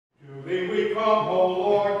May we come, O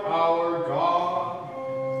Lord our God.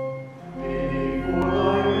 Before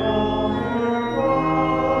thy altar,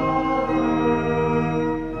 Father,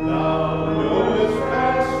 thou knowest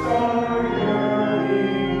best our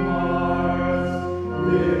yearning hearts.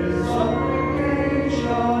 This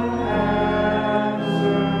supplication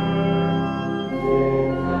answer.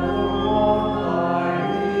 Lift up thy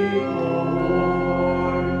people,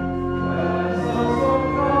 Lord, bless us, O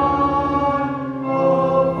God,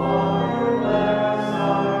 O Father, bless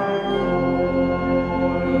our toil.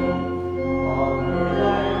 Under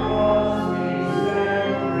thy cross we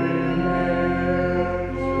stand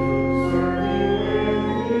prepared to serve thee with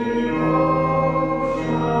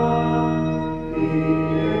devotion. Be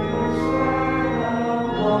it concern of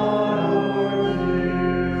blood or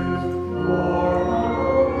tears, or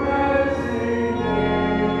humble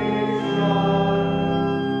resignation.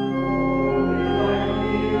 Only thy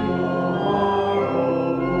people are, O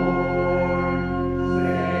Lord.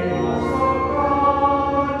 Save us, O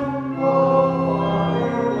God, O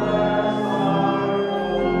Father, bless our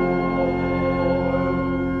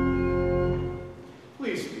toil.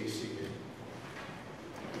 Please be seated.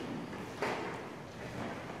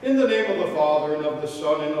 In the name of the Father, and of the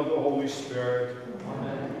Son, and of the Holy Spirit,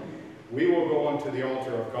 Amen. we will go unto the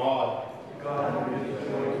altar of God. God, be the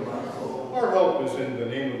joy of my soul, Our help is in the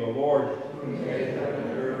name of the Lord. who made heaven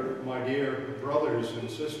and earth. My dear brothers and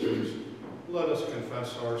sisters, let us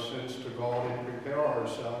confess our sins to God and prepare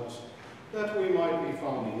ourselves that we might be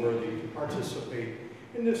found worthy to participate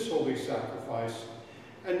in this holy sacrifice.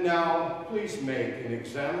 And now, please make an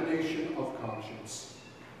examination of conscience.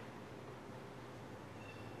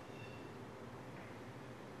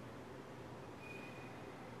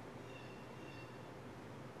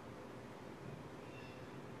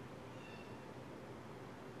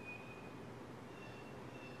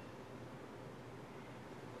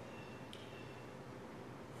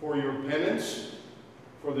 For your penance,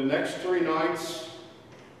 for the next 3 nights,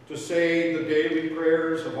 to say the daily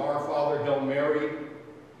prayers of Our Father, Hail Mary,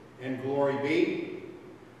 and Glory Be.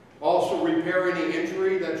 Also repair any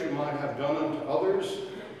injury that you might have done unto others,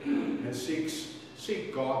 and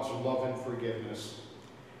seek God's love and forgiveness.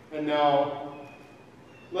 And now,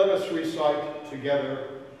 let us recite together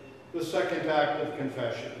the second act of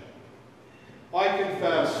confession. I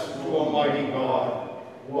confess to Almighty God,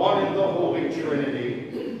 one in the Holy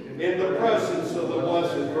Trinity, in the presence of the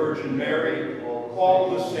Blessed Virgin Mary,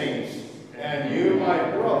 all the saints, and you,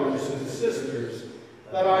 my brothers and sisters,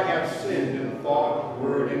 that I have sinned in thought,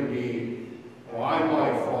 word, and deed, by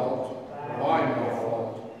my fault, by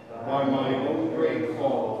my own great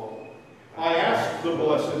fault. I ask the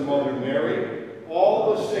Blessed Mother Mary,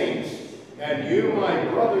 all the saints, and you, my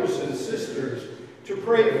brothers and sisters, to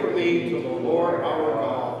pray for me to the Lord our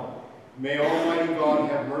God. May Almighty God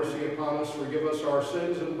have mercy upon us, forgive us our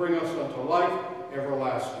sins, and bring us unto life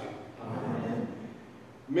everlasting. Amen.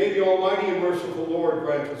 May the Almighty and merciful Lord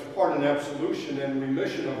grant us pardon, absolution, and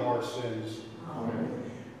remission of our sins.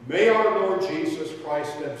 Amen. May our Lord Jesus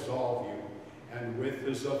Christ absolve you, and with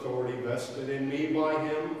his authority vested in me by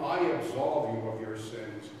him, I absolve you of your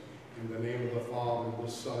sins. In the name of the Father, the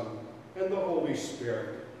Son, and the Holy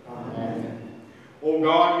Spirit. Amen. O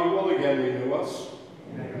God, you will again renew us.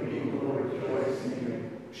 And we will rejoice in you,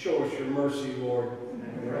 Show us your mercy, Lord.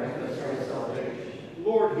 and grant us our salvation.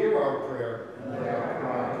 Lord, hear our prayer. And let our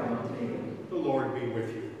cry come to you, The Lord be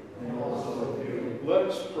with you. and also with you. Let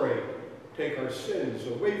us pray. Take our sins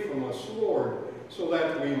away from us, Lord, so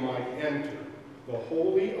that we might enter the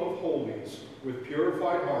Holy of Holies with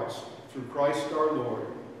purified hearts through Christ our Lord.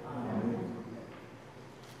 Amen.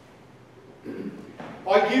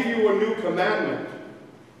 I give you a new commandment.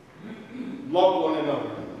 Love one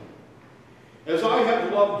another. As I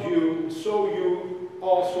have loved you, so you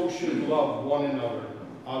also should love one another.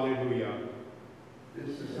 Alleluia.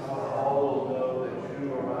 This is how all will know that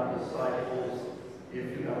you are my disciples,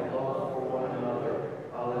 if you have love for one another.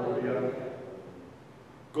 Alleluia.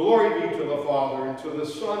 Glory be to the Father, and to the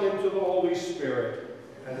Son, and to the Holy Spirit.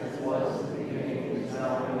 As it was in the beginning, is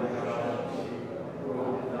now, and ever shall be,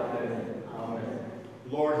 world without end. Amen.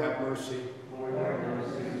 Lord have mercy. Lord have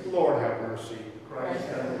mercy. Lord have mercy. Christ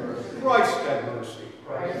have mercy. Christ have mercy.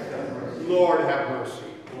 Christ have mercy. Lord have mercy.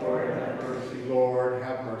 Lord have mercy. Lord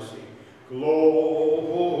have mercy.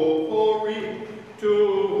 Glory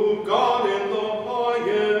to God in the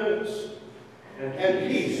highest, and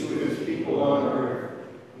peace with his people on earth.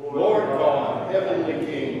 Lord God, heavenly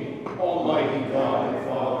King, almighty God and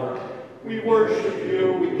Father, we worship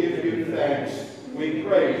you, we give you thanks, we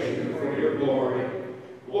praise you for your glory.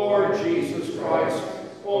 Lord Jesus Christ,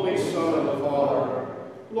 only Son of the Father,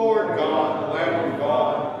 Lord God, Lamb of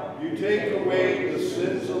God, you take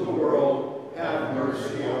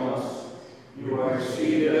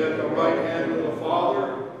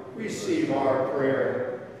receive our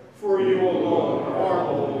prayer. For you alone are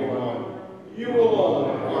the Holy One. You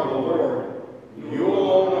alone are the Lord. You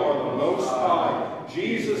alone are the Most High,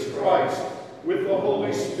 Jesus Christ, with the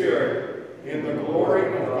Holy Spirit, in the glory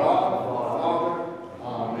of God the Father.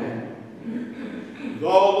 Amen. The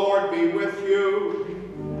Lord be with you.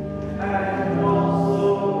 And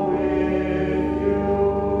also with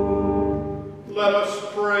you. Let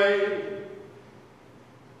us pray.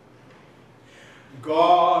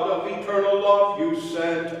 God of eternal love, you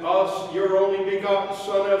sent us your only begotten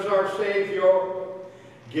Son as our Savior.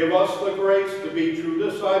 Give us the grace to be true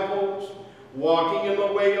disciples, walking in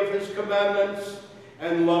the way of his commandments,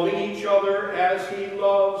 and loving each other as he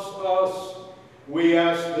loves us. We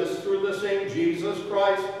ask this through the same Jesus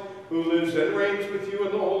Christ, who lives and reigns with you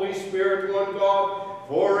in the Holy Spirit, one God,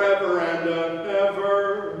 forever and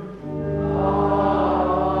ever.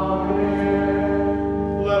 Amen.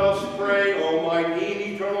 Let us pray, Almighty and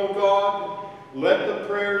eternal God. Let the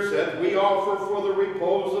prayers that we offer for the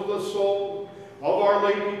repose of the soul of our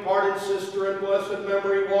late departed sister in blessed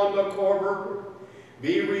memory, Wanda Corber,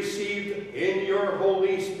 be received in your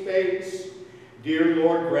holy space. Dear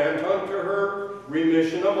Lord, grant unto her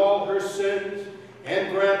remission of all her sins,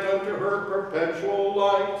 and grant unto her perpetual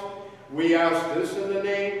light. We ask this in the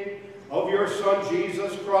name of your Son,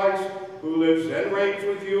 Jesus Christ, who lives and reigns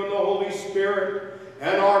with you in the Holy Spirit,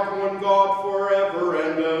 and art one God forever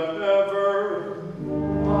and ever.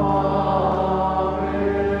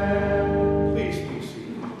 Amen. Please be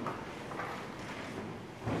seated.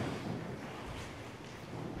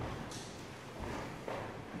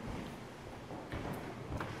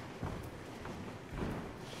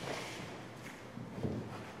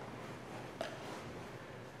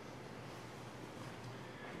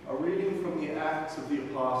 A reading from the Acts of the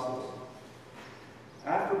Apostles.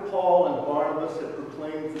 After Paul and Barnabas had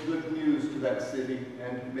proclaimed the good news to that city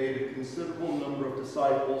and made a considerable number of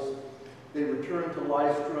disciples, they returned to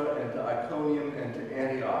Lystra and to Iconium and to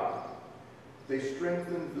Antioch. They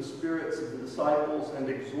strengthened the spirits of the disciples and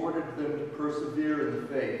exhorted them to persevere in the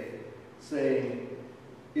faith, saying,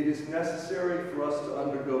 "It is necessary for us to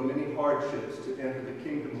undergo many hardships to enter the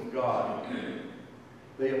kingdom of God."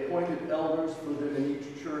 They appointed elders for them in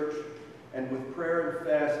each church, and with prayer and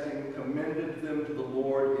fasting commended them to the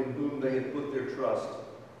Lord in whom they had put their trust.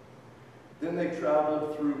 Then they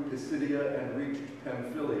traveled through Pisidia and reached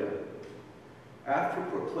Pamphylia. After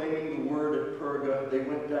proclaiming the word at Perga, they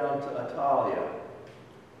went down to Attalia.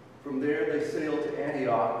 From there they sailed to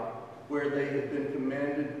Antioch, where they had been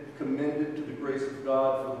commended to the grace of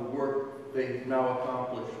God for the work they had now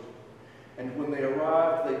accomplished. And when they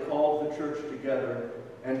arrived, they called the church together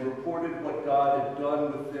and reported what God had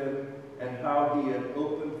done with them and how he had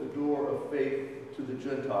opened the door of faith to the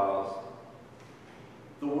Gentiles.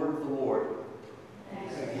 The word of the Lord.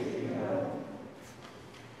 Thanks be to God.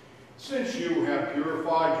 Since you have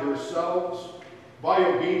purified yourselves by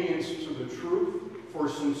obedience to the truth for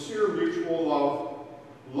sincere mutual love,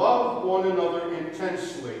 love one another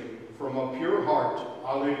intensely from a pure heart.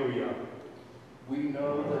 Alleluia. We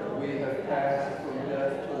know that we have passed from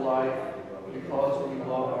death to life because we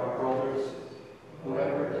love our brothers.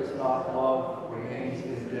 Whoever does not love remains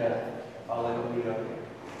in death. Alleluia.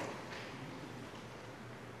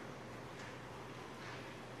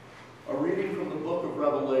 A reading from the book of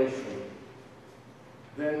Revelation.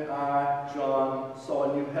 Then I, John,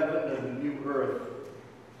 saw a new heaven and a new earth.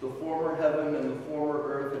 The former heaven and the former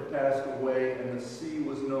earth had passed away, and the sea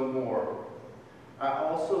was no more. I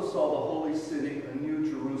also saw the holy city, a new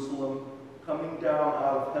Jerusalem, coming down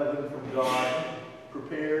out of heaven from God,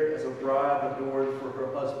 prepared as a bride adorned for her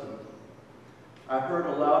husband. I heard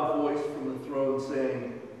a loud voice from the throne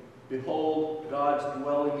saying, "Behold, God's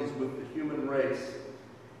dwelling is with the human race.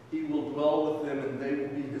 He will dwell with them, and they will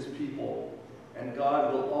be his people, and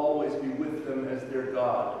God will always be with them as their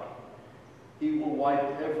God. He will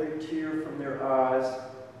wipe every tear from their eyes,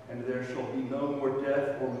 and there shall be no more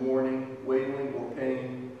death or mourning, wailing or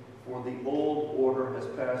pain, for the old order has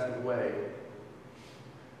passed away."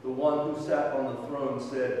 The one who sat on the throne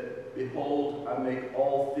said, "Behold, I make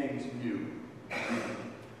all things new."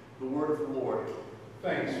 The word of the Lord.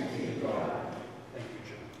 Thanks be to God. Thank you,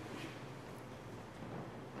 John.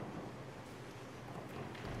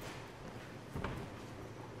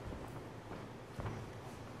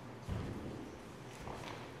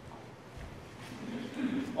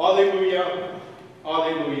 Alleluia,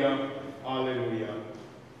 alleluia, alleluia.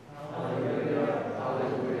 Alleluia,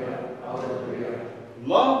 alleluia, alleluia.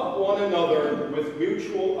 Love one another with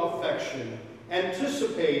mutual affection.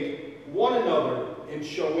 Anticipate one another in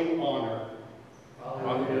showing honor.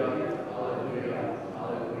 Alleluia, alleluia,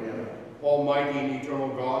 alleluia. Almighty and eternal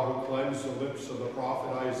God, who cleansed the lips of the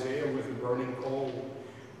prophet Isaiah with a burning coal,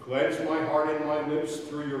 cleanse my heart and my lips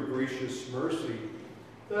through your gracious mercy,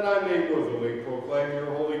 that I may worthily proclaim your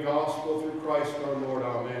holy gospel through Christ our Lord.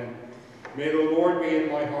 Amen. May the Lord be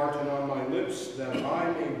in my heart and on my lips, that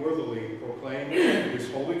I may worthily proclaim his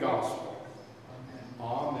holy gospel.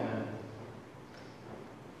 Amen. Amen.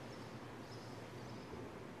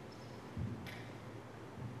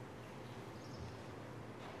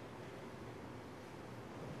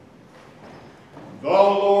 The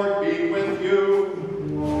Lord be with you.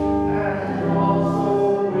 And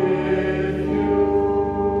also with you.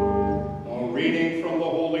 A reading from the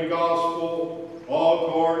Holy Gospel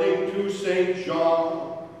according to St.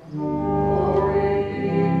 John. Glory to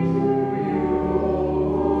you, O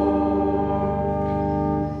Lord.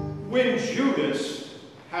 When Judas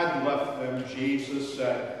had left them, Jesus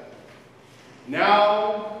said,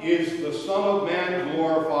 "Now is the Son of Man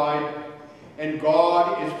glorified, and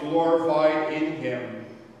God is glorified in him.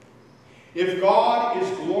 If God is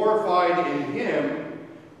glorified in him,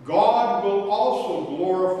 God will also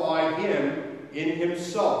glorify him in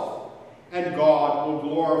himself, and God will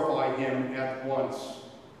glorify him at once.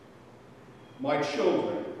 My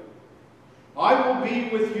children, I will be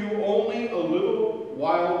with you only a little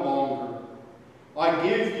while longer. I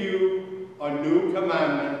give you a new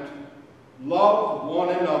commandment: love one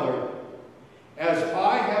another. As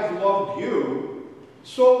I have loved you,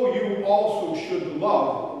 so you also should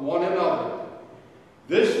love one another.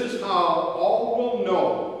 This is how all will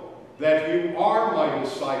know that you are my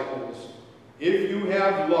disciples, if you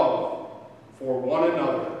have love for one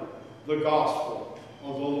another." The Gospel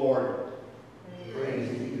of the Lord. Praise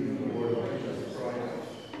to you, Lord Jesus Christ.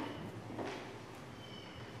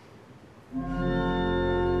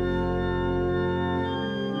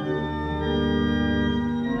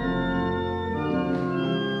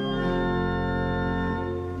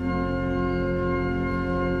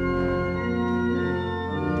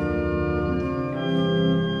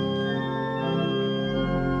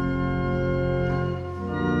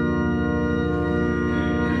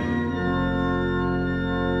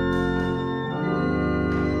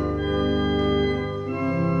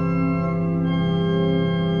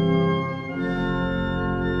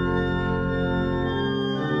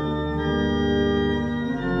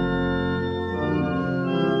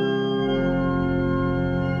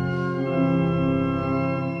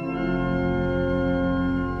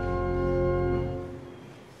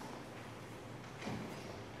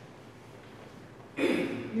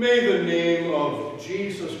 May the name of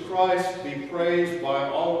Jesus Christ be praised by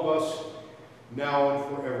all of us, now and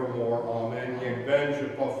forevermore. Amen. Niech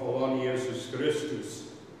będzie pochwalony Jezus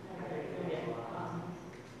Chrystus.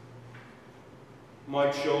 My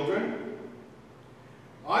children,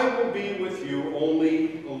 I will be with you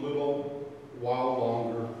only a little while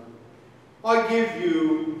longer. I give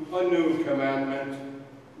you a new commandment: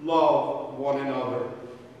 love one another.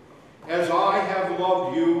 As I have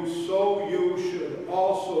loved you, so you should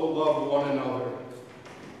also love one another.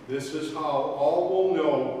 This is how all will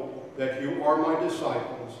know that you are my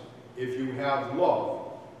disciples, if you have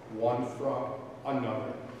love one for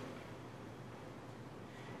another.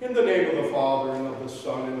 In the name of the Father, and of the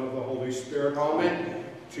Son, and of the Holy Spirit, amen.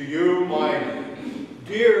 To you, my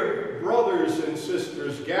dear brothers and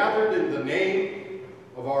sisters, gathered in the name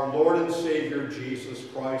of our Lord and Savior, Jesus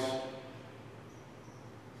Christ.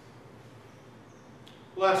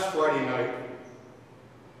 Last Friday night,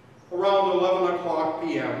 around 11 o'clock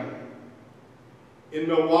p.m., in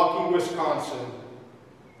Milwaukee, Wisconsin,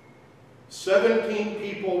 17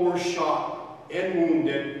 people were shot and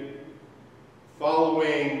wounded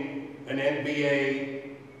following an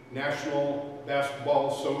NBA, National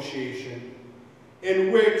Basketball Association,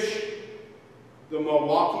 in which the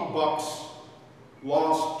Milwaukee Bucks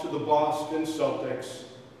lost to the Boston Celtics.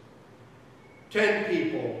 10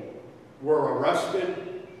 people were arrested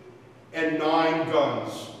and 9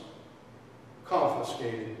 guns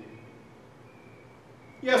confiscated.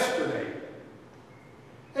 Yesterday,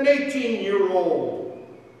 an 18-year-old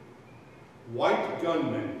white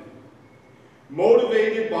gunman,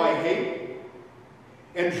 motivated by hate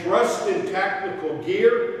and dressed in tactical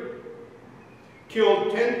gear,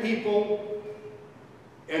 killed 10 people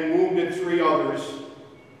and wounded 3 others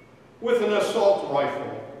with an assault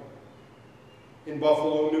rifle in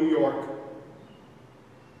Buffalo, New York.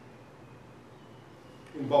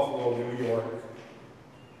 In Buffalo, New York,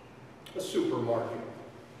 a supermarket.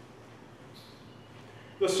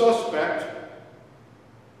 The suspect,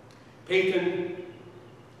 Peyton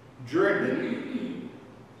Jordan,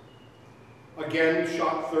 again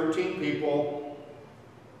shot 13 people,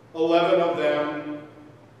 11 of them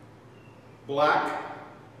black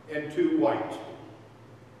and 2 white.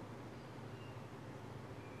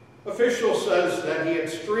 Official says that he had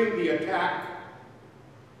streamed the attack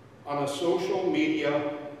on a social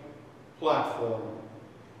media platform.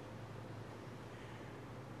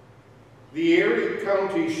 The Erie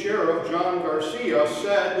County Sheriff, John Garcia,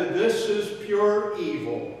 said that this is pure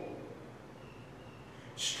evil.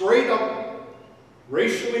 Straight up,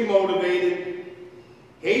 racially motivated,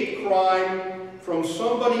 hate crime from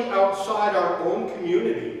somebody outside our own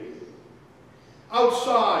community,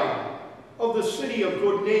 outside of the city of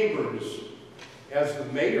good neighbors, as the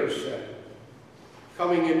mayor said,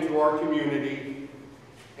 coming into our community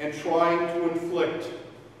and trying to inflict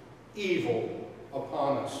evil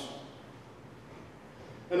upon us.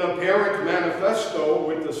 An apparent manifesto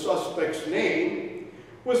with the suspect's name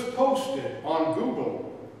was posted on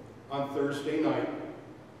Google on Thursday night.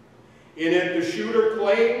 In it, the shooter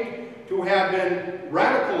claimed to have been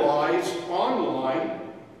radicalized online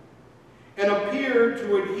and appeared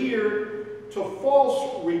to adhere to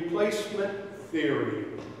false replacement theory,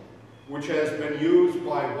 which has been used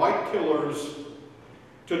by white killers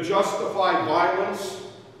to justify violence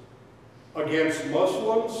against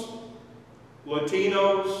Muslims,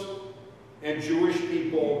 Latinos, and Jewish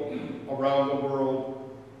people around the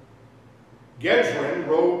world. Gedrin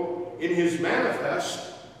wrote in his manifest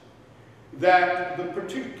that the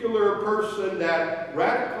particular person that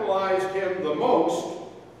radicalized him the most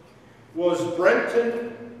was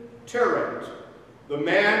Brenton Tarrant, the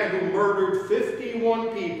man who murdered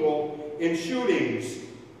 51 people in shootings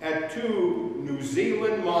at 2 New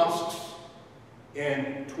Zealand mosques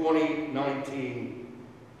in 2019.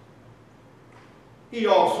 He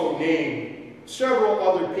also named several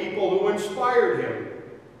other people who inspired him,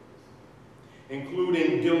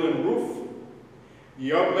 including Dylan Roof, the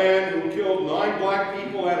young man who killed 9 black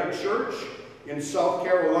people at a church in South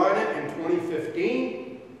Carolina in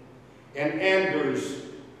 2015, and Anders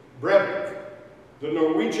Breivik, the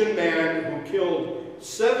Norwegian man who killed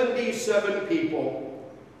 77 people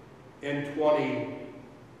in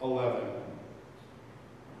 2011.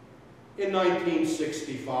 In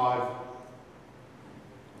 1965,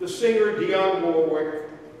 the singer Dionne Warwick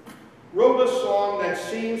wrote a song that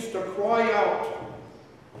seems to cry out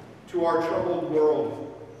to our troubled world.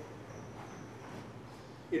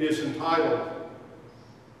 It is entitled,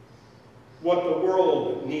 "What the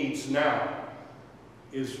World Needs Now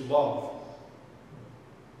is Love."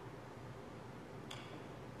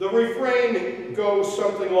 The refrain goes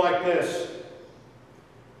something like this: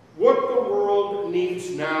 what the world needs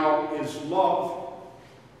now is love,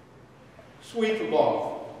 sweet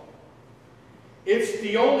love. It's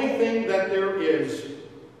the only thing that there is,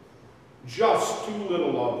 just too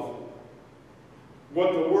little of.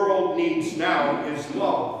 What the world needs now is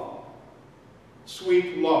love,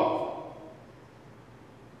 sweet love.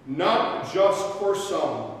 Not just for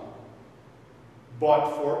some, but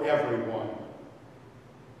for everyone.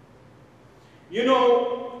 You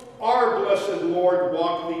know, our blessed Lord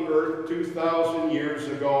walked the earth 2,000 years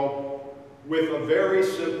ago with a very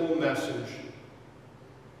simple message: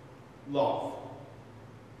 love.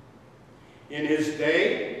 In his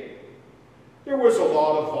day, there was a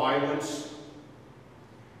lot of violence.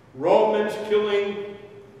 Romans killing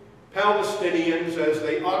Palestinians as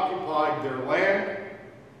they occupied their land,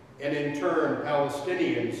 and in turn,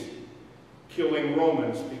 Palestinians killing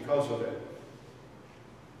Romans because of it.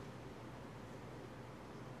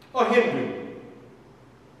 A Hindu,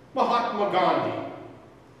 Mahatma Gandhi,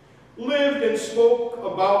 lived and spoke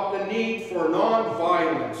about the need for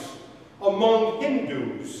nonviolence among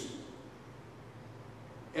Hindus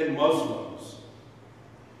and Muslims.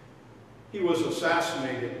 He was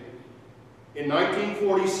assassinated in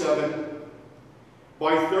 1947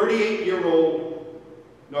 by 38-year-old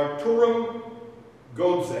Nathuram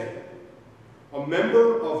Godse, a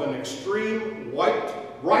member of an extreme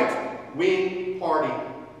right-wing party.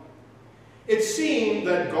 It seemed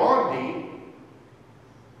that Gandhi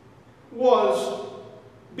was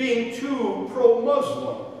being too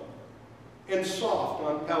pro-Muslim and soft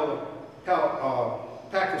on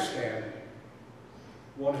Pakistan.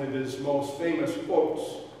 One of his most famous quotes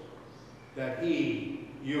that he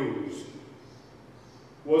used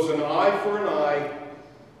was, "An eye for an eye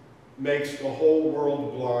makes the whole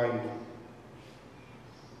world blind."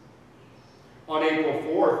 On April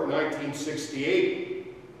 4th,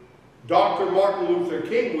 1968, Dr. Martin Luther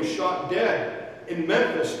King was shot dead in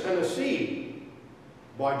Memphis, Tennessee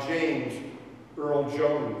by James Earl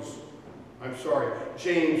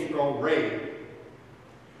Ray.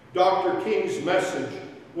 Dr. King's message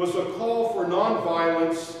was a call for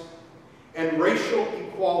nonviolence and racial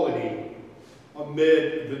equality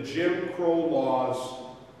amid the Jim Crow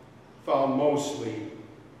laws found mostly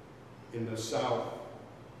in the South.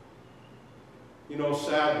 You know,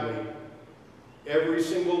 sadly, every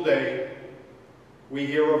single day we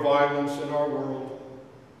hear of violence in our world.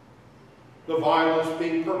 The violence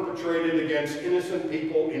being perpetrated against innocent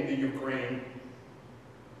people in the Ukraine.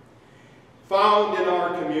 Found in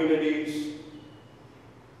our communities,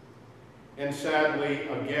 and sadly,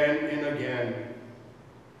 again and again,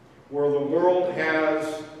 where the world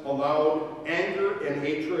has allowed anger and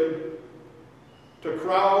hatred to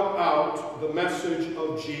crowd out the message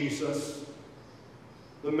of Jesus,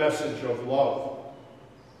 the message of love.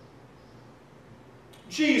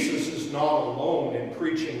 Jesus is not alone in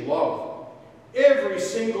preaching love. Every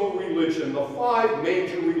single religion, the 5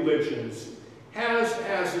 major religions, has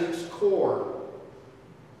as its core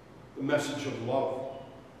the message of love.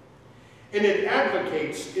 And it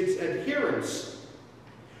advocates its adherence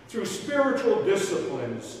through spiritual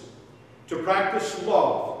disciplines to practice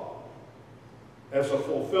love as a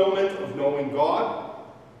fulfillment of knowing God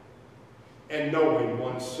and knowing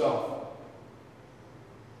oneself.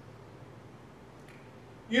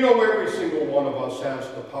 You know, every single one of us has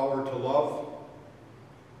the power to love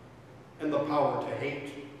and the power to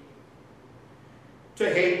hate.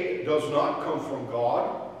 To hate does not come from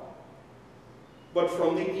God, but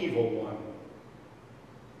from the evil one.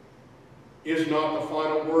 Is not the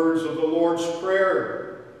final words of the Lord's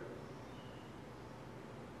Prayer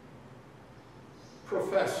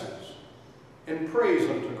professes and prays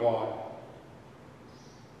unto God.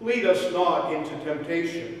 Lead us not into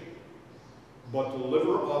temptation, but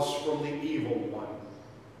deliver us from the evil one.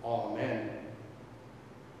 Amen.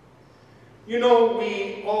 You know,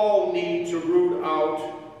 we all need to root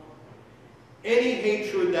out any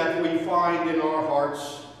hatred that we find in our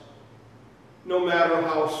hearts, no matter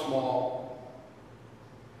how small.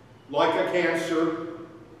 Like a cancer,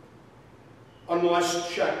 unless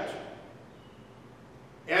checked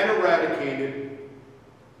and eradicated,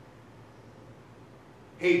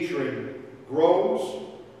 hatred grows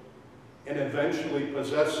and eventually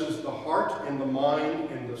possesses the heart and the mind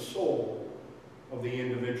and the soul of the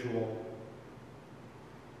individual.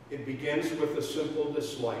 It begins with a simple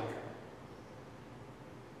dislike.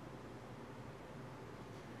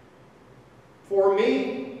 For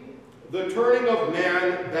me, the turning of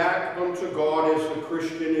man back unto God as a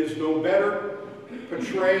Christian is no better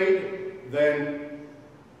portrayed than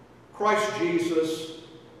Christ Jesus,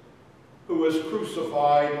 who was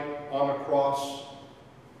crucified on a cross,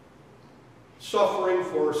 suffering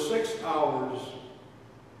for 6 hours.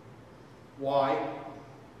 Why?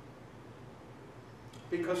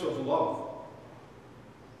 Because of love.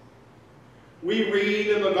 We read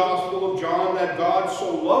in the Gospel of John that God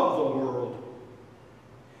so loved the world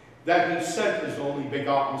that he sent his only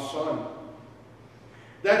begotten Son,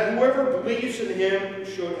 that whoever believes in him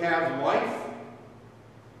should have life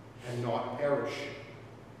and not perish.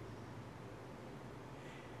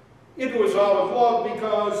 It was out of love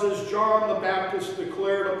because, as John the Baptist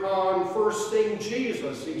declared upon first seeing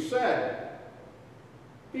Jesus, he said,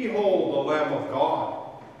 "Behold the Lamb of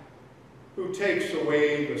God, who takes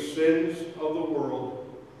away the sins of the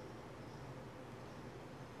world."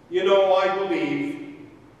 You know, I believe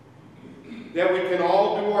that we can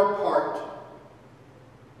all do our part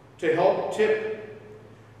to help tip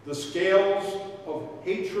the scales of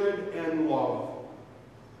hatred and love.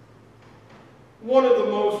 One of the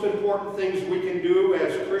most important things we can do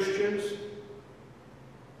as Christians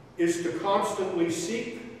is to constantly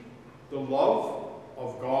seek the love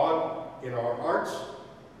of God in our hearts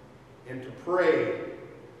and to pray,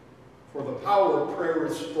 for the power of prayer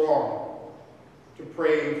is strong, to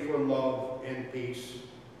pray for love and peace.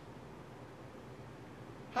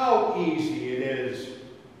 How easy it is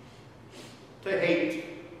to hate.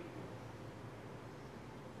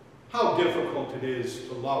 How difficult it is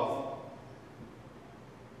to love.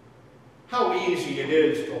 How easy it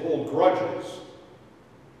is to hold grudges.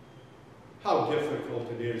 How difficult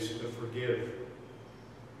it is to forgive.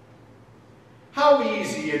 How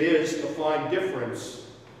easy it is to find difference.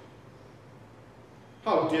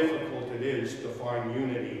 How difficult it is to find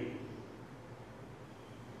unity.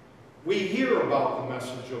 We hear about the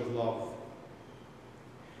message of love.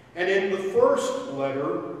 And in the first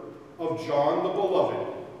letter of John the Beloved,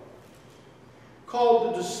 called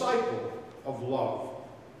the disciple of love,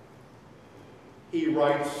 he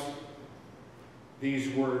writes these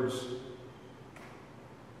words: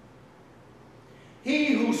 "He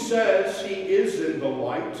who says he is in the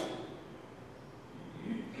light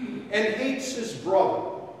and hates his brother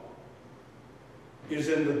is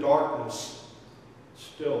in the darkness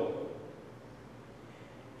still.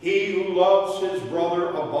 He who loves his brother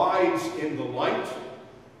abides in the light,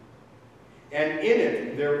 and in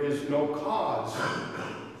it there is no cause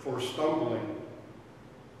for stumbling.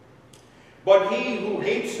 But he who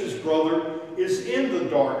hates his brother is in the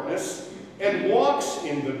darkness, and walks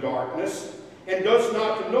in the darkness, and does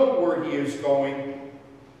not know where he is going,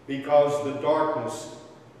 because the darkness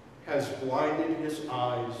has blinded his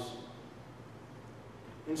eyes.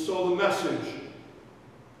 And so the message,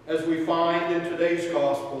 as we find in today's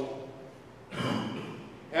gospel,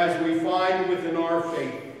 as we find within our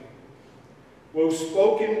faith, was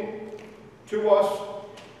spoken to us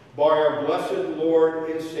by our blessed Lord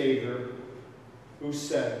and Savior, who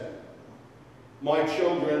said, "My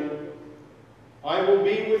children, I will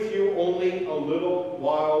be with you only a little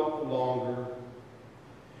while longer.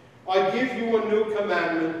 I give you a new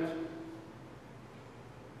commandment: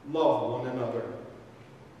 love one another.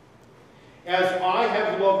 As I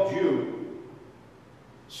have loved you,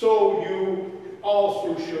 so you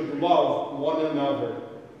also should love one another.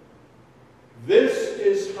 This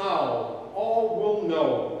is how all will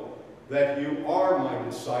know that you are my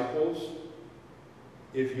disciples,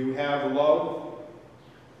 if you have love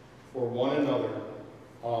for one another."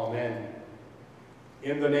 Amen.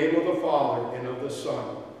 In the name of the Father, and of the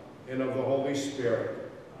Son, and of the Holy Spirit.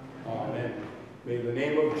 Amen. May the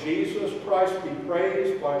name of Jesus Christ be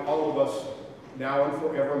praised by all of us, now and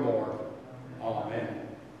forevermore. Amen.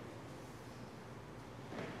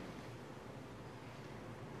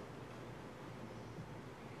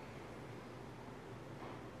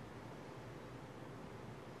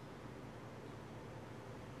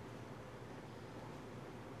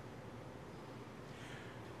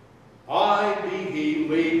 I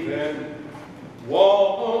believe in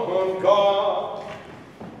one God,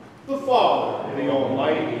 the Father, the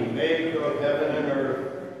Almighty, maker of heaven and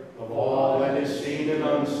earth, of all that is seen and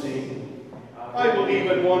unseen. I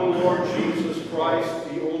believe in one Lord Jesus Christ,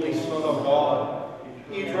 the only Son of God,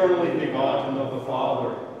 eternally begotten of the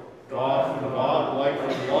Father, God from God, light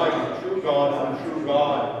from light, true God from true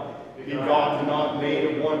God, begotten, not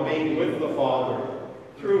made, of one being with the Father.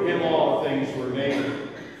 Through him all things were made.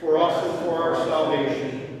 For us and for our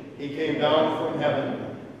salvation, he came down from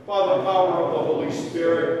heaven. By the power of the Holy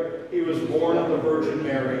Spirit, he was born of the Virgin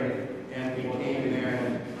Mary and became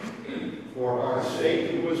man. For our sake,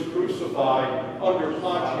 he was crucified under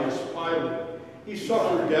Pontius Pilate. He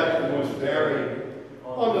suffered death and was buried.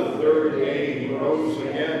 On the third day, he rose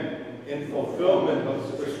again in fulfillment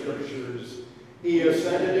of the Scriptures. He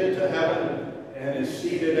ascended into heaven and is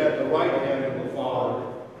seated at the right hand of the Father.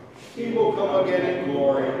 He will come again in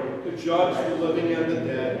glory to judge the living and the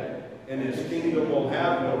dead, and his kingdom will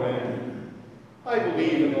have no end. I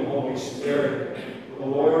believe in the Holy Spirit, the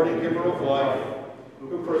Lord and giver of life,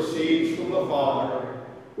 who proceeds from the Father.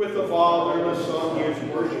 With the Father and the Son he is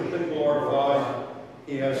worshipped and glorified.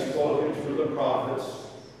 He has spoken through the prophets.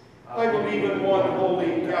 I believe in one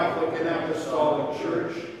holy, Catholic, and Apostolic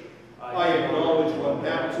Church. I acknowledge one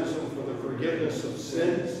baptism for the forgiveness of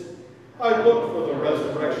sins. I look for the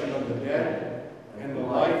resurrection of the dead and the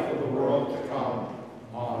life of the world to come.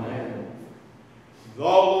 Amen. The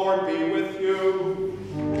Lord be with you.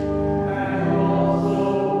 And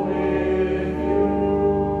also with you.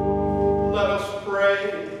 Let us pray.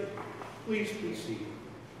 Please be seated.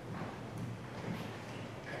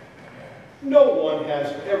 No one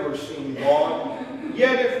has ever seen God,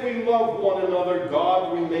 yet if we love one another,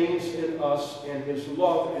 God remains in us, and his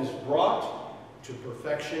love is brought to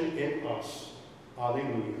perfection in us.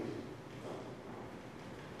 Alleluia.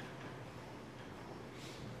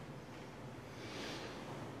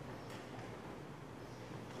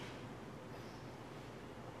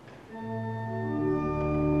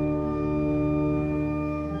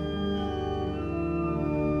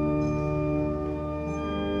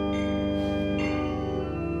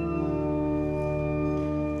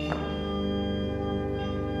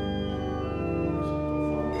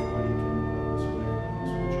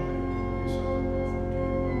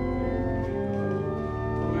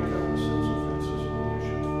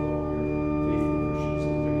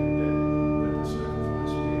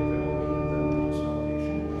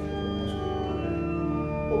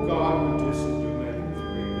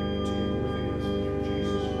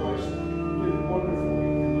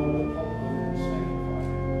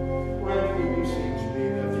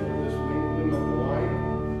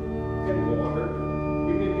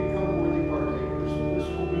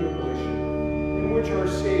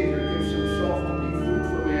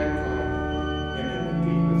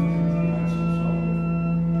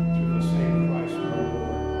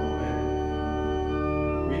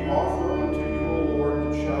 Offer unto you, O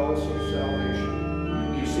Lord, the chalice of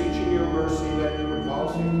salvation, beseeching your mercy that you would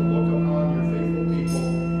vouchsafe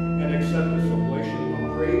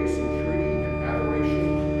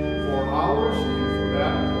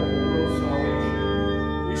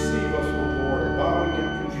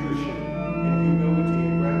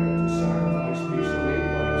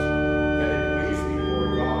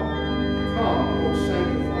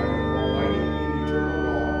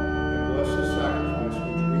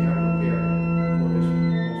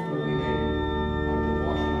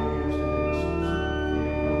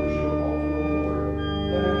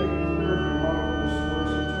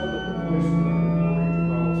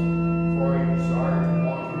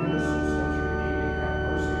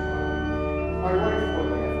My right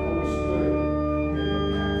foot hath always stood in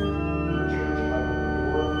the path. The church I will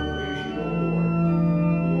adore and praise you, O Lord.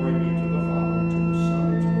 Glory be to the Father, and to the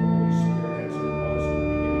Son, and to the Holy Spirit, as it was in the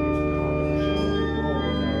beginning, is now, and ever shall be, world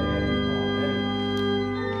without end. Amen.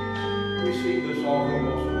 Receive this offering,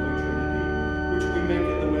 most Holy Trinity, which we make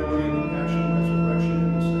in the memory of the passion, resurrection,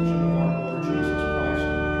 and ascension of our Lord Jesus Christ,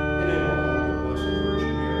 and in honor of the Blessed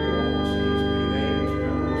Virgin Mary, all the saints, may they, whose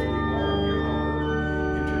memories we honor here on earth,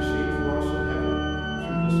 intercede for us in heaven,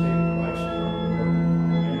 through the same Christ our Lord.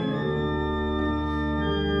 Amen.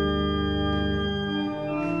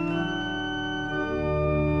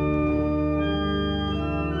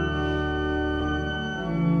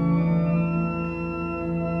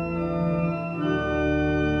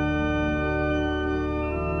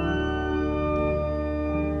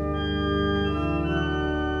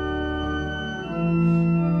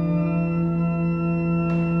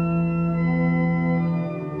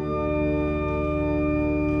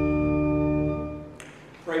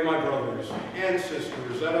 Pray, my brothers and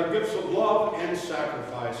sisters, that our gifts of love and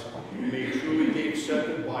sacrifice may truly be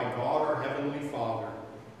accepted by God, our Heavenly Father.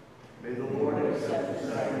 May the Lord accept the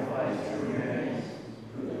sacrifice of your hands,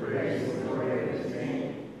 for the praise and glory of his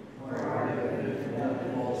name, for our benefit and that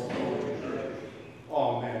of all the Holy Church.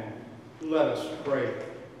 Amen. Let us pray.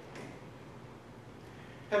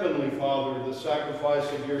 Heavenly Father, the sacrifice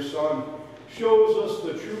of your Son shows us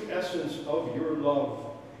the true essence of your love.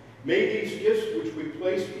 May these gifts which we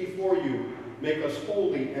place before you make us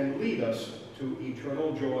holy and lead us to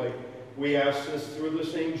eternal joy. We ask this through the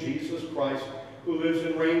same Jesus Christ, who lives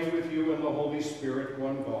and reigns with you in the Holy Spirit,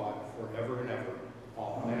 one God, forever and ever.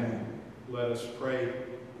 Amen. Let us pray.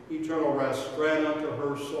 Eternal rest grant unto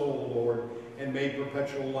her soul, Lord, and may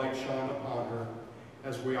perpetual light shine upon her,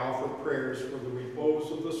 as we offer prayers for the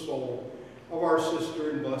repose of the soul of our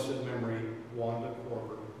sister in blessed memory, Wanda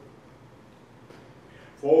Corber.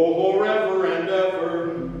 Forever and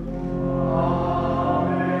ever.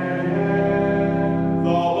 Amen.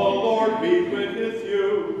 The Lord be with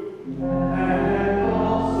you. And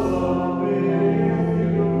also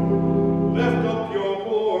with you. Lift up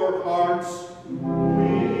your hearts.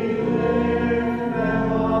 We lift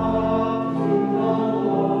them up to the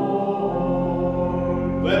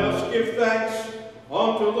Lord. Let us give thanks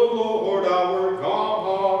unto the Lord our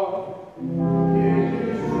God. It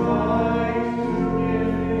is right to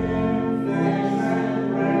give him thanks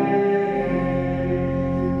and praise.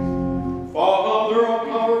 Father, O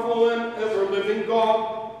powerful and ever-living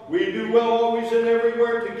God, we do well always and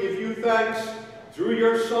everywhere to give you thanks through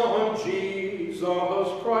your Son, Jesus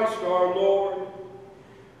Christ our Lord.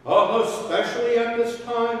 Especially at this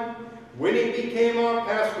time, when he became our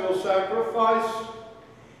paschal sacrifice,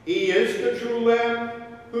 he is the true Lamb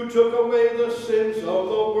who took away the sins of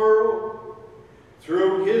the world.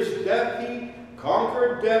 Through his death he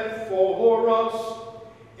conquered death for us,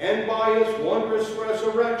 and by his wondrous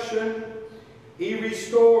resurrection he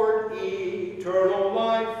restored eternal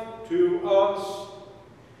life to us.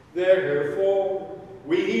 Therefore,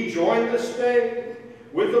 we join this day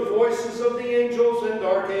with the voices of the angels and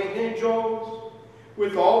archangels,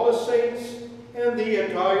 with all the saints and the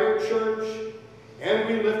entire church, and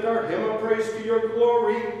we lift our hymn of praise to your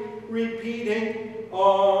glory, repeating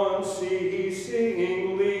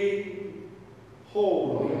unceasingly,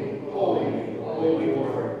 Holy, holy, holy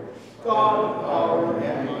Lord, God of power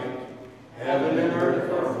and might, heaven and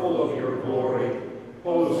earth are full of your glory.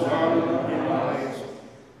 Hosanna in the highest.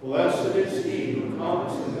 Blessed is he who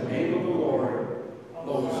comes in the name of the Lord.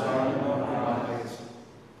 Hosanna in the highest.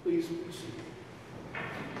 Please be seated.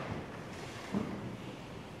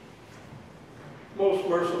 Most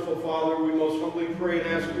merciful Father, we most humbly pray and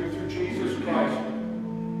ask you through Jesus Christ,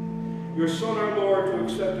 your Son, our Lord, to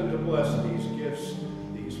accept and to bless these gifts,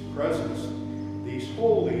 these presents, these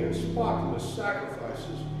holy and spotless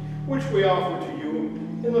sacrifices, which we offer to you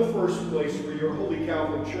in the first place for your holy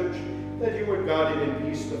Catholic Church, that you would guide it in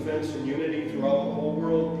peace, defense, and unity throughout the whole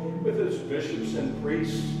world, with its bishops and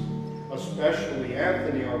priests, especially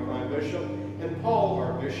Anthony, our Prime Bishop, and Paul,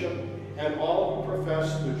 our Bishop, and all who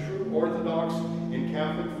profess the true Orthodox and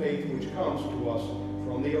Catholic faith which comes to us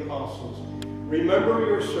from the apostles. Remember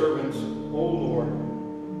your servants, O Lord.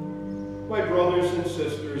 My brothers and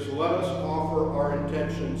sisters, let us offer our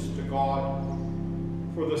intentions to God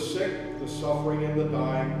for the sick, the suffering, and the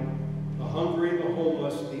dying, the hungry, the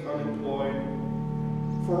homeless, the unemployed,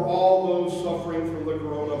 for all those suffering from the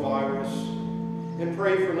coronavirus, and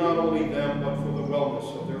pray for not only them, but for the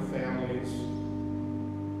wellness of their families.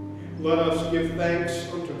 Let us give thanks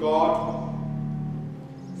unto God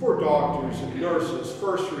for doctors and nurses,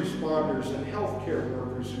 first responders, and healthcare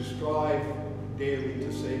workers who strive daily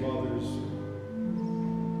to save others.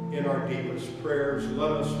 in our deepest prayers,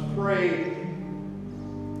 let us pray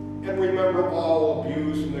and remember all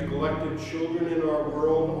abused and neglected children in our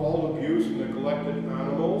world, all abused and neglected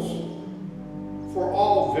animals, for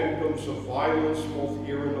all victims of violence both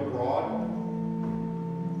here and abroad.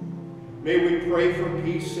 May we pray for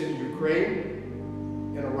peace in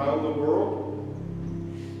Ukraine and around the world,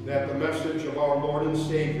 that the message of our Lord and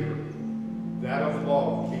Savior, that of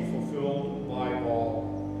love, be fulfilled by all.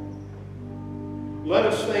 Let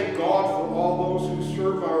us thank God for all those who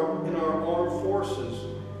serve in our armed forces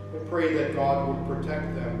and pray that God would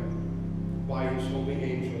protect them by his holy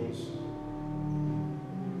angels.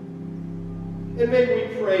 And may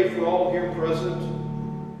we pray for all here present,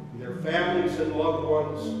 their families and loved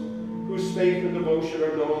ones, whose faith and devotion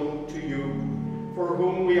are known to you, for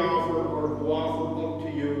whom we offer or who offer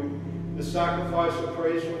up to you the sacrifice of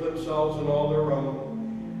praise for themselves and all their own,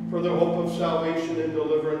 for the hope of salvation and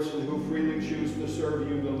deliverance, and who freely choose to serve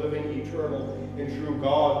you, the living, eternal, and true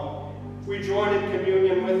God. We join in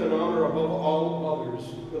communion with and honor above all others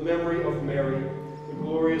the memory of Mary, the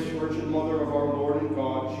glorious Virgin Mother of our Lord and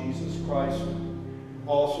God, Jesus Christ.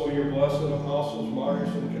 Also your blessed apostles, martyrs,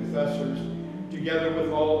 and confessors, together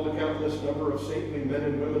with all the countless number of saintly men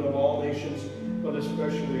and women of all nations, but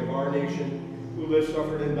especially of our nation, who lived,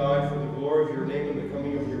 suffered, and died for the glory of your name and the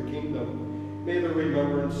coming of your kingdom. May the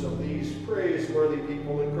remembrance of these praiseworthy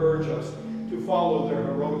people encourage us to follow their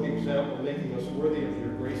heroic example, making us worthy of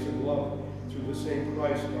your grace and love, through the same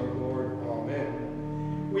Christ our Lord.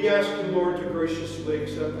 Amen. We ask you, Lord, to graciously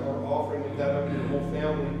accept our offering and that of your whole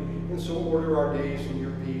family, and so order our days in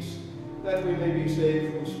your peace, that we may be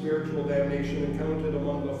saved from spiritual damnation and counted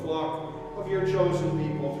among the flock of your chosen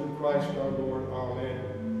people through Christ our Lord.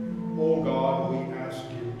 Amen. O God, we ask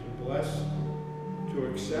you to bless, to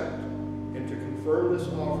accept, and to confirm this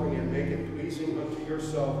offering and make it pleasing unto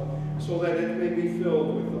yourself, so that it may be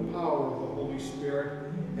filled with the power of the Holy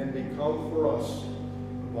Spirit and become for us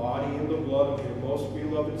the body and the blood of your most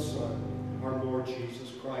beloved Son, our Lord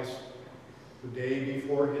Jesus Christ, the day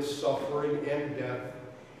before his suffering and death,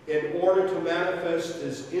 in order to manifest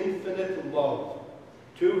his infinite love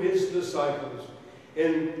to his disciples,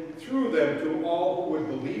 and through them to all who would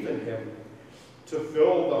believe in him, to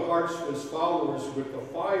fill the hearts of his followers with the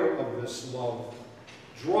fire of this love,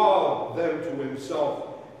 draw them to himself,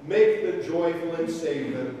 make them joyful and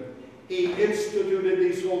save them. He instituted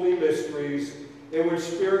these holy mysteries, in which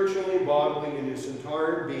spiritually and bodily in his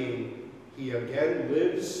entire being, he again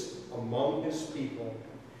lives among his people.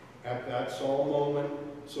 At that solemn moment,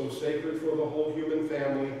 so sacred for the whole human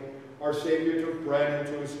family, our Savior took bread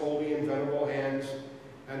into his holy and venerable hands,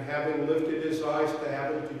 and having lifted his eyes to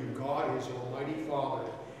heaven to you, God, his almighty Father,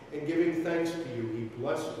 and giving thanks to you, he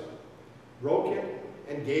blessed it, broke it,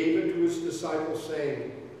 and gave it to his disciples,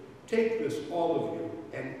 saying, "Take this, all of you,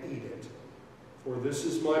 and eat it, for this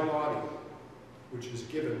is my body, which is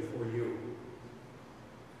given for you."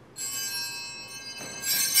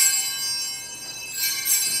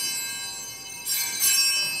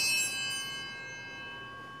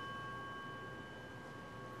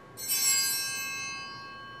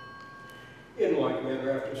 In like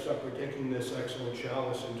manner, after supper, taking this excellent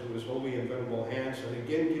chalice into his holy and venerable hands, and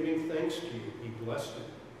again giving thanks to you, he blessed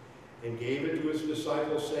it, and gave it to his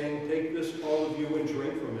disciples, saying, "Take this, all of you, and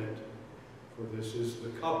drink from it, for this is the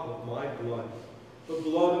cup of my blood, the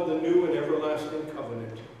blood of the new and everlasting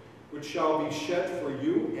covenant, which shall be shed for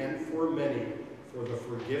you and for many for the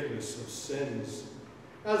forgiveness of sins.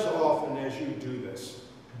 As often as you do this,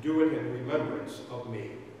 do it in remembrance of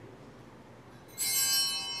me."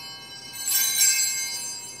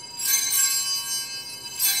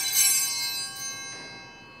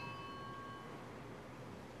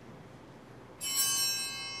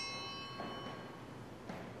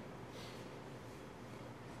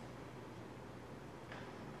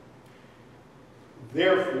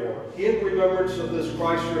 Therefore, in remembrance of this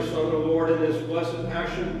Christ, your Son, the Lord, and his blessed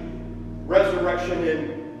passion, resurrection,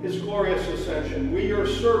 and his glorious ascension, we, your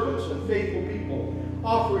servants and faithful people,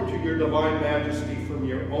 offer to your divine majesty from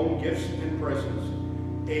your own gifts and presents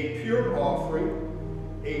a pure offering,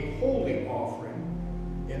 a holy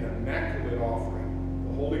offering, an immaculate offering,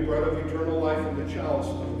 the holy bread of eternal life and the chalice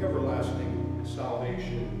of everlasting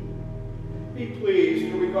salvation. Be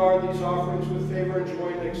pleased to regard these offerings with favor and joy,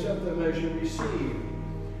 and accept them as you receive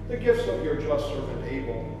the gifts of your just servant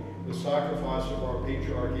Abel, the sacrifice of our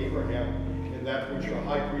patriarch Abraham, and that which your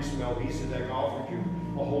high priest Melchizedek offered you,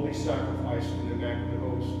 a holy sacrifice and an immaculate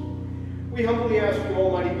host. We humbly ask you,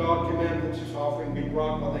 Almighty God, command that this offering be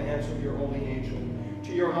brought by the hands of your holy angel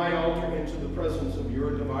to your high altar into the presence of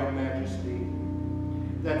your divine majesty,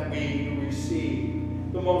 that we who receive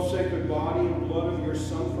the most sacred body and blood of your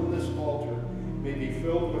Son from this altar may be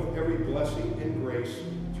filled with every blessing and grace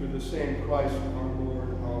through the same Christ our Lord.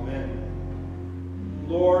 Amen.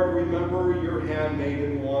 Lord, remember your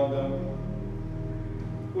handmaiden Wanda,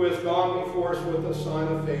 who has gone before us with a sign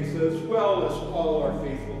of faith, as well as all our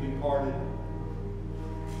faithful departed,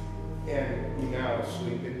 and who now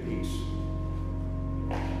sleep in peace.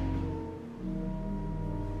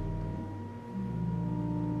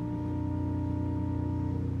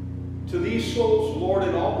 To these souls, Lord,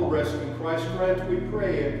 and all who rest in Christ, grant, we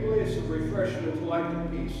pray, a place of refreshment, light, and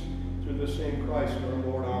peace through the same Christ our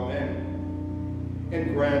Lord. Amen.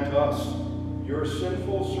 And grant us, your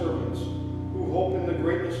sinful servants, who hope in the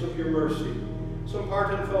greatness of your mercy, some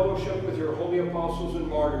part in fellowship with your holy apostles and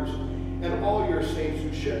martyrs, and all your saints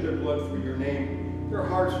who shed their blood for your name. Their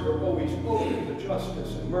hearts were always open to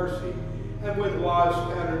justice and mercy, and with lives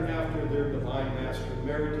patterned after their divine Master,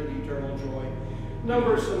 merited eternal joy.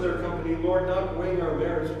 Number us in their company, Lord, not weighing our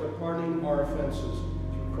merits, but pardoning our offenses.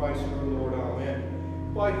 Through Christ our Lord.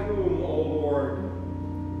 Amen. By whom, O Lord,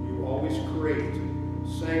 you always create,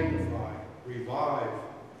 sanctify, revive,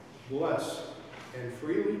 bless, and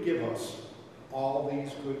freely give us all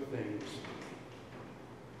these good things.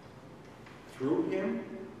 Through him,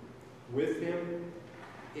 with him,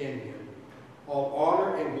 in him. All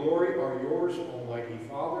honor and glory are yours, Almighty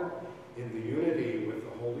Father, in the unity with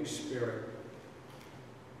the Holy Spirit.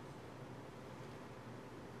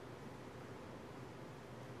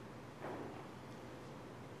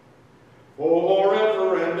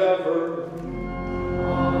 Forever and ever.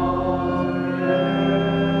 Amen.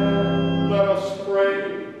 Let us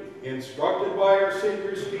pray, instructed by our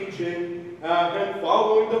Savior's teaching, and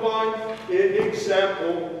following divine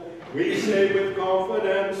example, we say with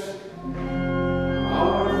confidence,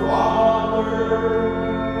 Our Father,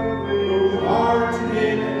 who art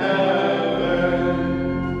in heaven,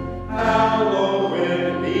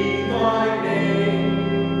 hallowed be thy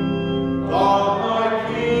name.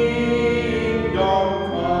 Thy kingdom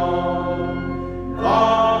come,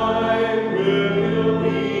 thy will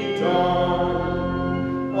be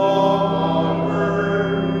done, on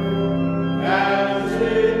earth as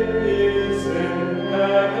it is in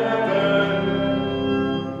heaven.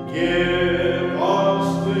 Give us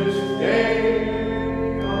this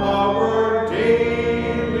day our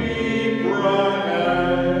daily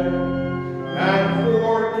bread, and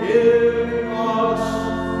forgive us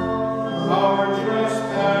our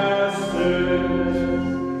trespasses,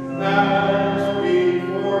 as we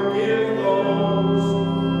forgive those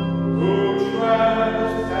who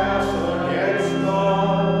trespass against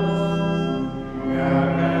us.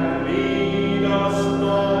 And lead us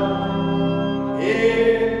not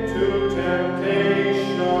into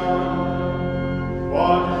temptation,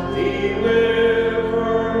 but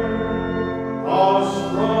deliver us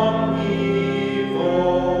from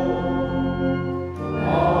evil.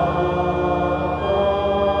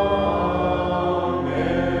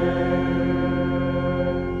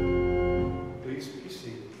 Amen. Please be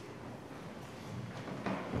seated.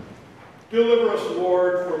 Deliver us,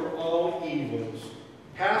 Lord, from all evils,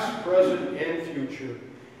 past, present, and future,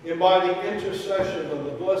 and by the intercession of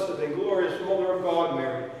the blessed and glorious Mother of God,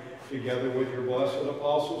 Mary, together with your blessed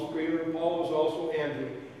apostles, Peter and Paul, as also Andrew,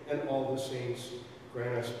 and all the saints,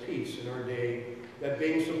 grant us peace in our day, that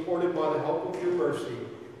being supported by the help of your mercy,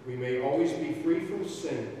 we may always be free from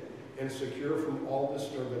sin and secure from all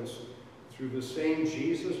disturbance, through the same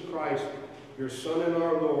Jesus Christ, your Son and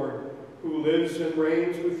our Lord, who lives and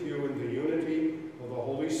reigns with you in the unity of the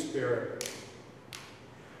Holy Spirit,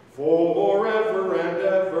 forever and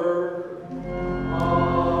ever.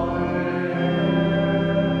 Amen.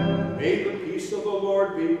 May the peace of the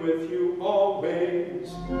Lord be with you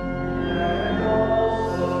always. And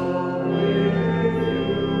also with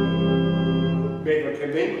you. May the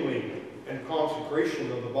commingling and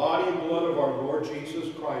consecration of the body and blood of our Lord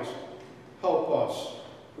Jesus Christ help us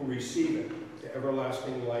who receive it to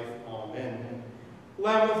everlasting life. Amen.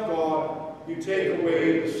 Lamb of God, you take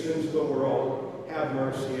away the sins of the world. Have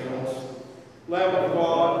mercy on us. Lamb of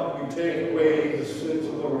God, you take away the sins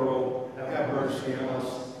of the world. Have mercy on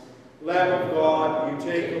us. Lamb of God, you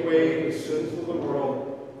take away the sins of the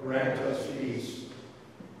world. Grant us peace.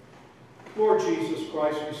 Lord Jesus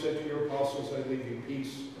Christ, you said to your apostles, I leave you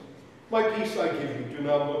peace. My peace I give you. Do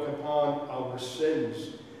not look upon our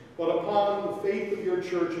sins, but upon the faith of your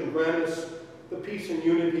church, and grant us the peace and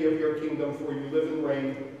unity of your kingdom, for you live and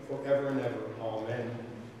reign forever and ever. Amen.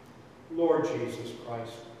 Lord Jesus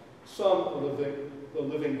Christ, Son of the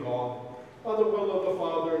living God, by the will of the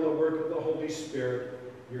Father and the work of the Holy Spirit,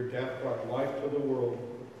 your death brought life to the world.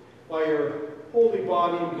 By your holy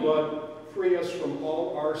body and blood, free us from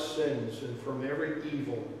all our sins and from every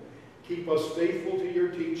evil. Keep us faithful to your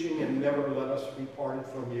teaching and never let us be parted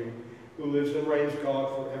from you, who lives and reigns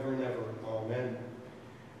God forever and ever. Amen.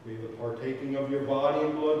 May the partaking of your body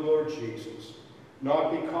and blood, Lord Jesus,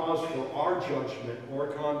 not be cause for our judgment or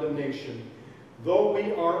condemnation, though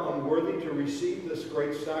we are unworthy to receive this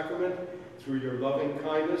great sacrament, through your loving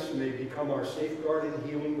kindness may become our safeguard and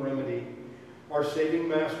healing remedy. Our saving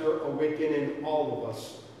Master, awaken in all of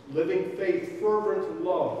us living faith, fervent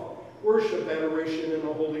love, worship, adoration, and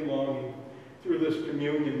a holy longing. Through this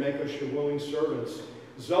communion, make us your willing servants,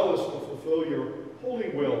 zealous to fulfill your holy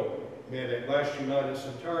will. May it at last unite us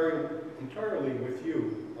entirely with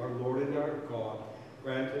you, our Lord and our God.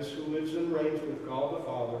 Grant us, who lives and reigns with God the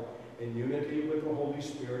Father, in unity with the Holy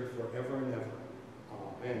Spirit, forever and ever.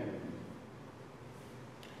 Amen.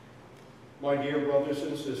 My dear brothers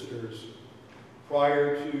and sisters,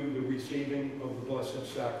 prior to the receiving of the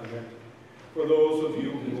Blessed Sacrament, for those of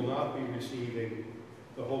you who will not be receiving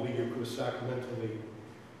the Holy Eucharist sacramentally,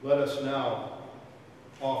 let us now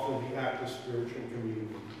offer the act of spiritual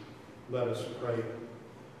communion. Let us pray.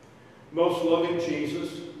 Most loving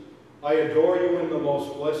Jesus, I adore you in the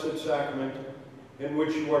most blessed sacrament in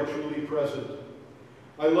which you are truly present.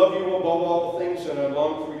 I love you above all things, and I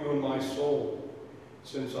long for you in my soul.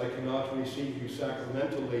 Since I cannot receive you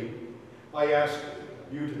sacramentally, I ask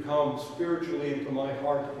you to come spiritually into my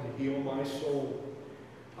heart and heal my soul.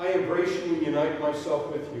 I embrace you and unite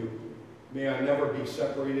myself with you. May I never be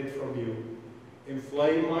separated from you.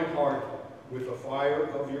 Inflame my heart with the fire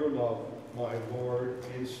of your love, my Lord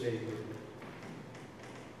and Savior.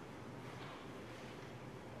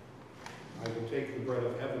 I will take the bread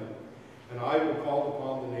of heaven, and I will call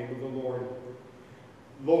upon the name of the Lord.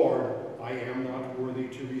 Lord, I am not worthy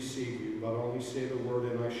to receive you, but only say the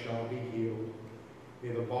word and I shall be healed. May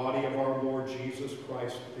the body of our Lord Jesus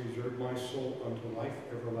Christ preserve my soul unto life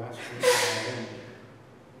everlasting. Amen.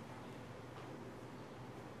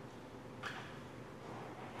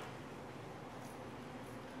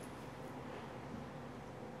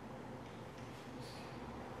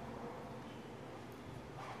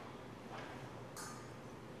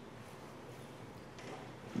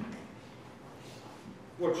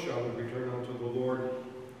 What shall we return unto the Lord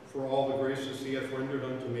for all the graces he hath rendered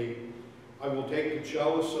unto me? I will take the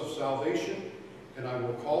chalice of salvation, and I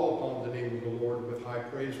will call upon the name of the Lord. With high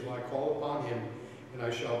praise will I call upon him, and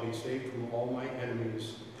I shall be saved from all my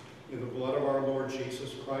enemies. May the blood of our Lord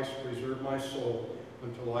Jesus Christ preserve my soul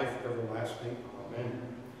unto life everlasting.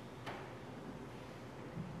 Amen.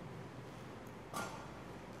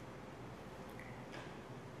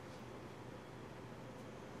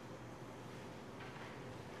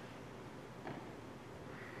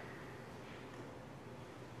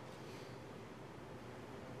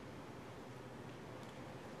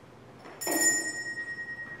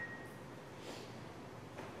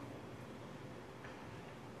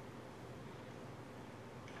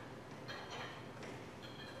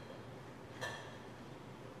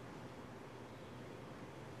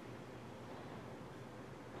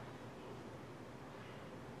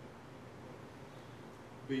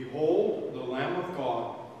 Behold the Lamb of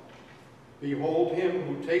God. Behold him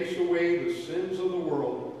who takes away the sins of the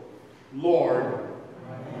world. Lord,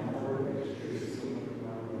 I am worthy to receive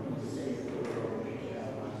the save the world which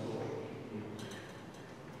have my soul.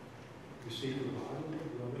 Receive the body of the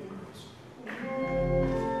blood of Christ.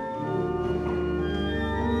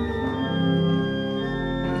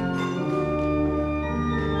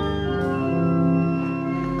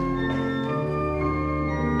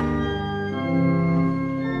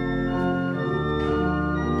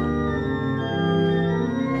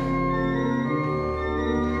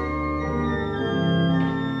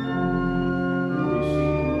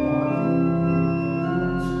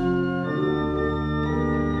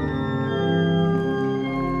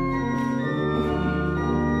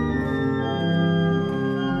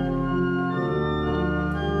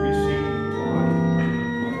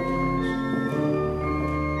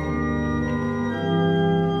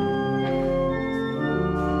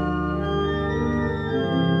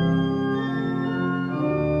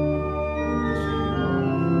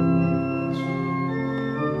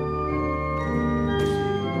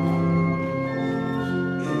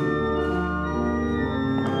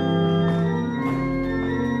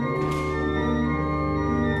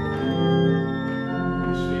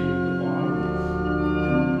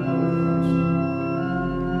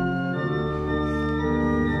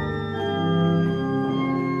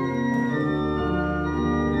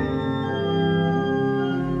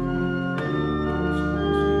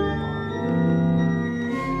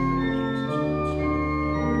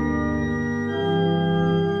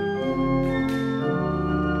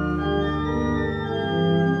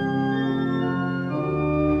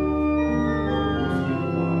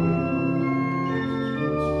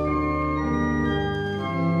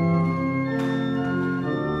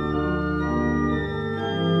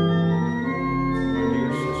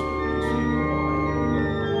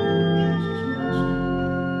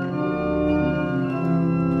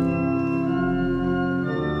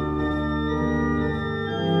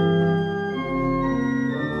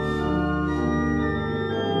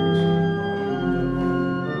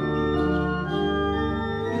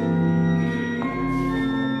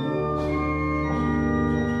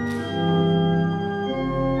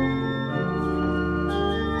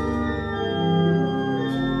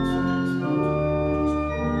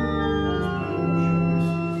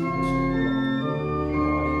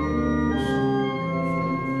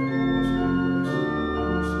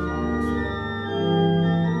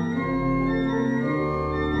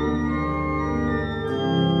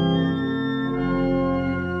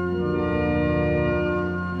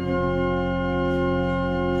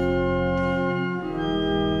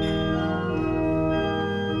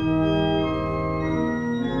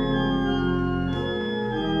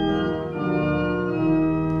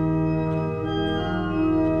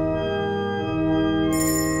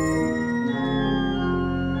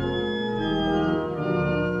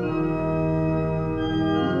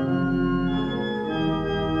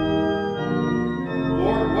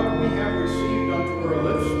 of our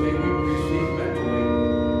lips may we receive mentally,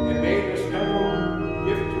 and may this temple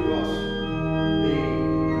gift to us be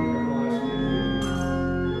everlasting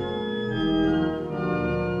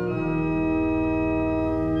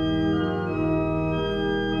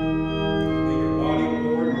may your body, O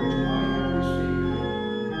Lord, which I have received,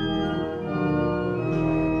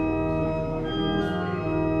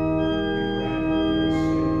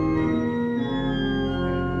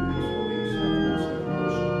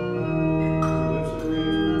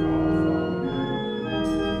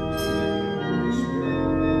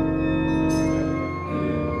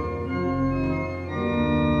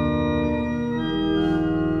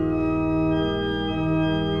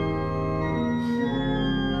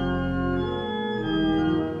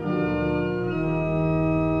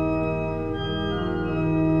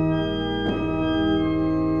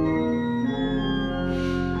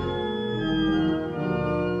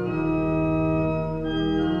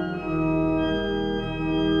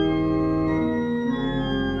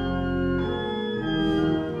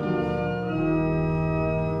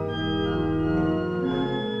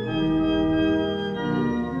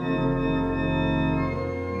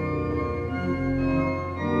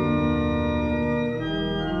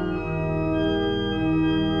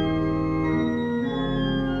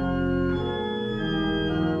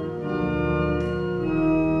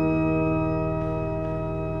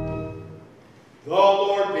 the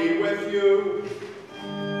Lord be with you.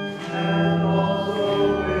 And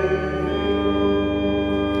also with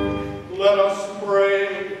you. Let us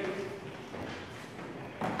pray.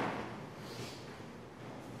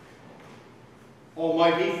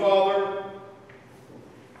 Almighty Father,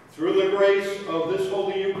 through the grace of this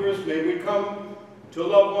Holy Eucharist, may we come to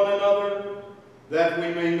love one another, that we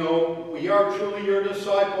may know we are truly your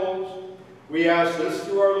disciples. We ask this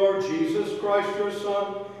through our Lord Jesus Christ, your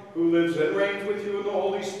Son, who lives and reigns with you in the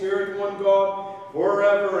Holy Spirit, one God,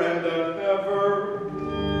 forever and ever.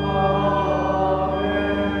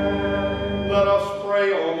 Amen. Let us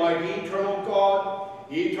pray, Almighty eternal God,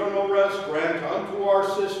 eternal rest grant unto our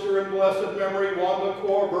sister in blessed memory, Wanda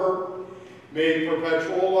Korber. May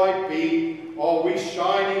perpetual light be always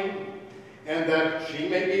shining, and that she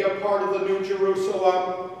may be a part of the New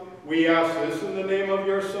Jerusalem. We ask this in the name of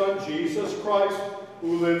your Son, Jesus Christ,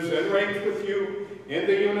 who lives and reigns with you in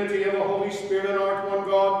the unity of the Holy Spirit and art one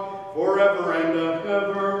God, forever and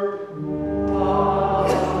ever.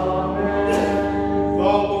 Amen. The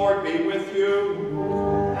Lord be with you.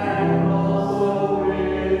 And also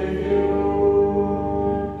with you.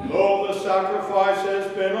 Though the sacrifice has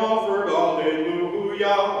been offered,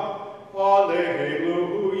 alleluia,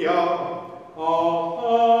 alleluia,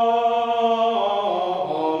 alleluia.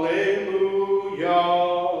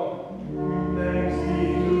 Thanks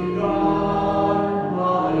be to God.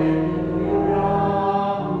 Hallelujah.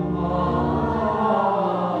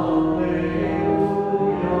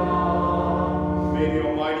 Hallelujah. May the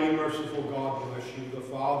Almighty and merciful God bless you, the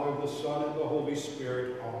Father, the Son, and the Holy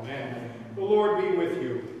Spirit. Amen. The Lord be with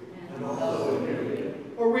you. And also with you.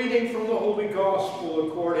 A reading from the Holy Gospel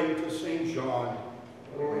according to St. John.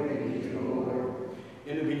 Glory be to the Lord.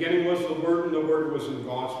 In the beginning was the Word, and the Word was in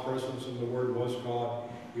God's presence, and the Word was God.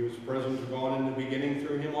 He was present to God in the beginning.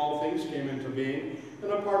 Through him all things came into being,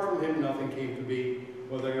 and apart from him nothing came to be.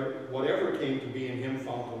 Whatever came to be in him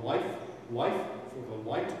found the life for the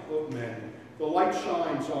light of men. The light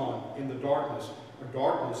shines on in the darkness, a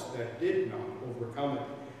darkness that did not overcome it.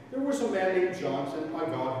 There was a man named John, sent by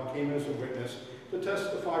God, who came as a witness to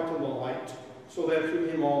testify to the light, so that through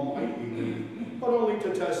him all might believe, but only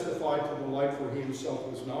to testify to the light, for he himself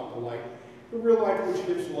was not the light, the real light which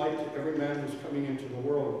gives light to every man who is coming into the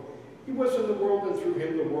world. He was in the world, and through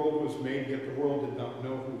him the world was made, yet the world did not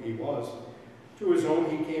know who he was. To his own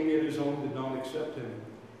he came, yet his own did not accept him.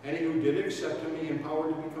 And he who did accept him, he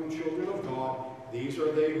empowered to become children of God. These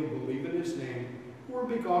are they who believe in his name, who were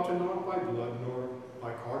begotten not by blood, nor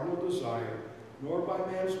by carnal desire, nor by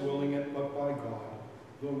man's willing it, but by God.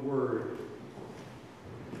 The Word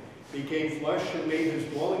became flesh and made his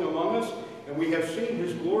dwelling among us, and we have seen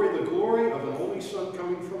his glory, the glory of an only Son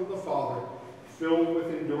coming from the Father, filled with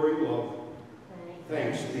enduring love.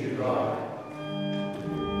 Thanks be to God.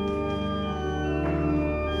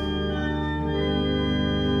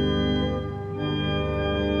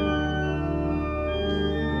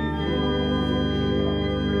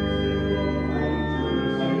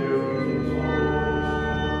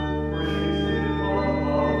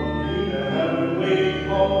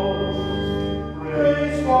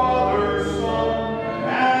 Praise Father, Son,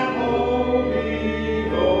 and Holy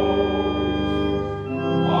Ghost.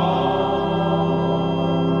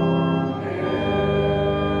 Amen.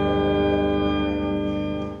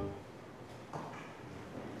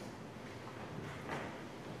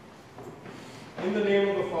 In the name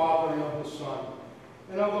of the Father, and of the Son,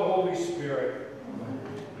 and of the Holy Spirit.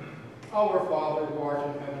 Our Father, who art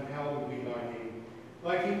in heaven, hallowed be thy name.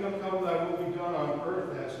 Thy kingdom come, thy will be done on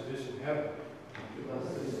earth as it is in heaven. Give us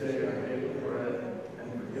this day our daily bread, and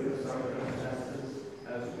forgive us our trespasses,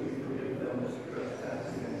 as we forgive them that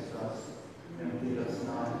trespass against us. And lead us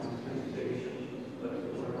not into temptation, but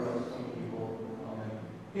deliver us from evil. Amen.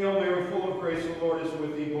 Hail Mary, full of grace, the Lord is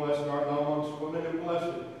with thee. Blessed art thou amongst women, and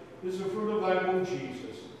blessed is the fruit of thy womb,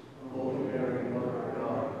 Jesus. Holy Mary, Mother of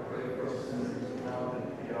God, pray for us sinners now and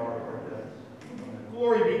at the hour of our death. Amen.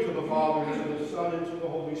 Glory be to the Father, and to the Son, and to the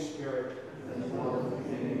Holy Spirit. As was in the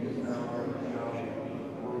beginning, is now, and shall be,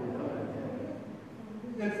 world without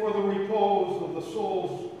end. And for the repose of the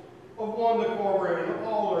souls of Wanda Corber and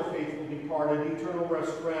all our faithful departed, eternal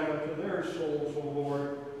rest grant unto their souls, O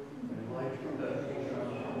Lord. And light from death we shall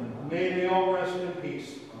shine. May they all rest in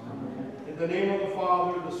peace. Amen. In the name of the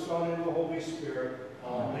Father, the Son, and the Holy Spirit.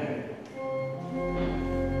 Amen.